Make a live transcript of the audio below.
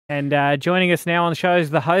And joining us now on the show is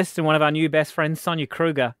the host and one of our new best friends, Sonia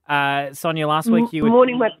Kruger. Sonia, last week you were...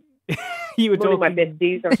 Morning, my talking... my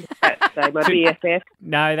besties. I was about to say my BFF.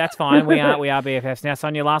 No, that's fine. We are BFFs. Now,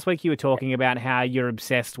 Sonia, last week you were talking about how you're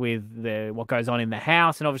obsessed with what goes on in the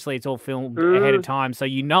house, and obviously it's all filmed ahead of time, so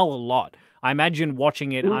you know a lot. I imagine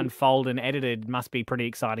watching it unfold and edited must be pretty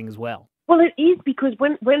exciting as well. Well, it is, because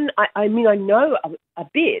when I know a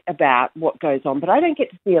bit about what goes on, but I don't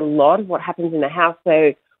get to see a lot of what happens in the house.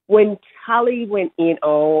 So when Tully went in,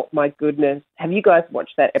 oh my goodness, have you guys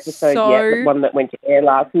watched that episode yet? The one that went to air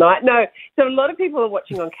last night? No. So a lot of people are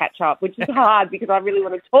watching on catch up, which is hard because I really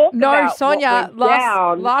want to talk about No, Sonia, what went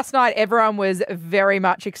down. last night everyone was very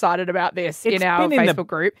much excited about this in our Facebook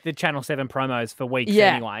group. The Channel 7 promos for weeks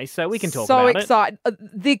anyway, so we can talk about it. So excited.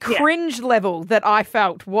 The cringe level that I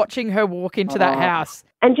felt watching her walk into that house.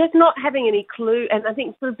 And just not having any clue, and I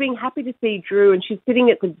think sort of being happy to see Drew, and she's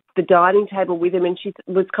sitting at the dining table with him, and she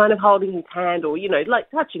was kind of holding his hand or,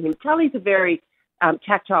 like touching him. Tully's a very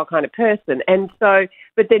tactile kind of person. And so,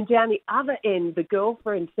 but then down the other end, the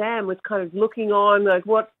girlfriend, Sam, was kind of looking on, like,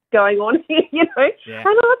 what's going on here, Yeah. And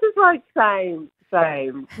I was just like,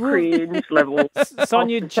 same cringe level.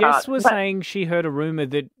 Sonia Jess was saying she heard a rumour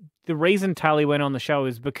that the reason Tully went on the show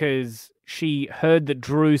is because she heard that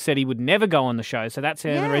Drew said he would never go on the show, so that's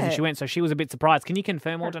the reason she went. So she was a bit surprised. Can you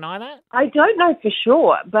confirm or deny that? I don't know for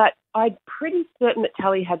sure, but I'm pretty certain that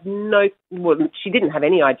Tully had she didn't have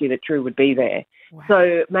any idea that Drew would be there. Wow.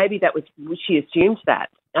 So maybe she assumed that.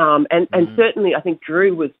 And certainly I think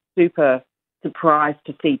Drew was super surprised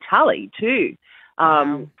to see Tully too.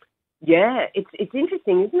 Yeah, it's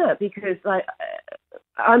interesting, isn't it? Because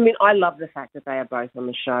I love the fact that they are both on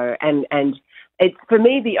the show, and it's, for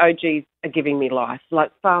me, the OGs are giving me life,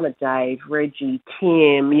 like Farmer Dave, Reggie,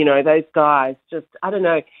 Tim, those guys. Just, I don't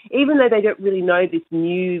know, even though they don't really know this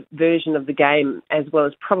new version of the game as well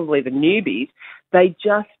as probably the newbies, they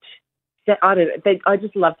just, I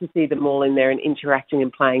just love to see them all in there and interacting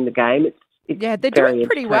and playing the game. They're doing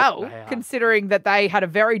pretty well, considering that they had a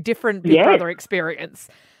very different Big Brother experience.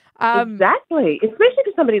 Exactly. Especially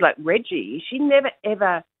for somebody like Reggie. She never,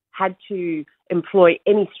 ever had to employ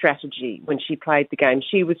any strategy when she played the game.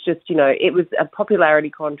 She was just, it was a popularity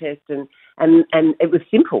contest and it was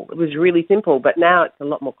simple. It was really simple, but now it's a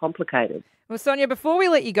lot more complicated. Well, Sonia, before we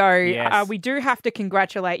let you go, we do have to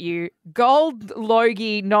congratulate you. Gold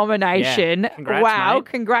Logie nomination. Yeah. Congrats, wow, mate.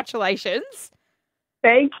 Congratulations.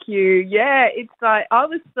 Thank you. Yeah, it's like I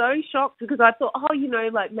was so shocked because I thought,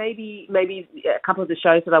 maybe a couple of the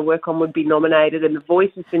shows that I work on would be nominated, and The Voice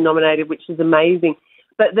has been nominated, which is amazing.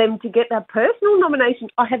 But then to get that personal nomination,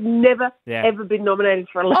 I have never ever been nominated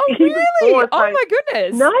for a Logie before. Oh my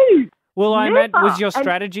goodness! No. Well, I meant, was your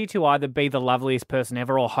strategy to either be the loveliest person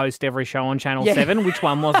ever or host every show on Channel 7? Which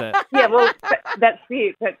one was it? Yeah, well, that's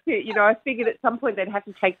it. I figured at some point they'd have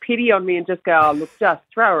to take pity on me and just go, oh, look, just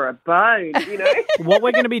throw her a bone, What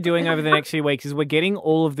we're going to be doing over the next few weeks is we're getting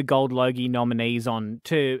all of the Gold Logie nominees on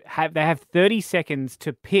they have 30 seconds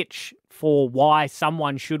to pitch for why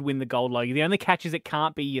someone should win the Gold Logie. The only catch is it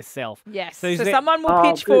can't be yourself. Yes, so someone will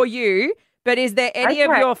pitch for you. But is there any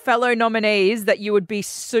of your fellow nominees that you would be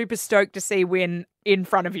super stoked to see win in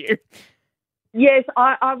front of you? Yes,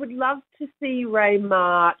 I would love to see Ray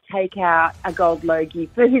Maher take out a Gold Logie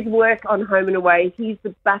for his work on Home and Away. He's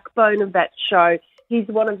the backbone of that show. He's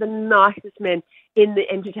one of the nicest men in the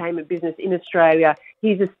entertainment business in Australia.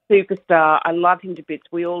 He's a superstar. I love him to bits.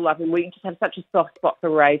 We all love him. We just have such a soft spot for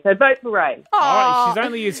Ray. So vote for Ray. All right, she's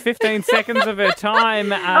only used 15 seconds of her time.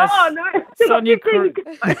 No. Sonia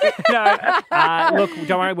Look,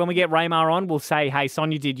 don't worry. When we get Raymar on, we'll say, hey,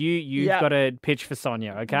 Sonia did you. You've got to pitch for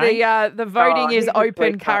Sonia, okay? The voting is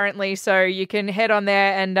open currently, so you can head on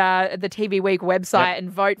there and the TV Week website and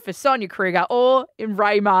vote for Sonia Kruger or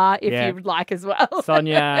Raymar if you would like as well.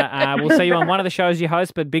 Sonia, we'll see you on one of the shows you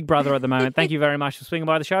host, but Big Brother at the moment. Thank you very much for swinging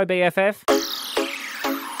by the show, BFF.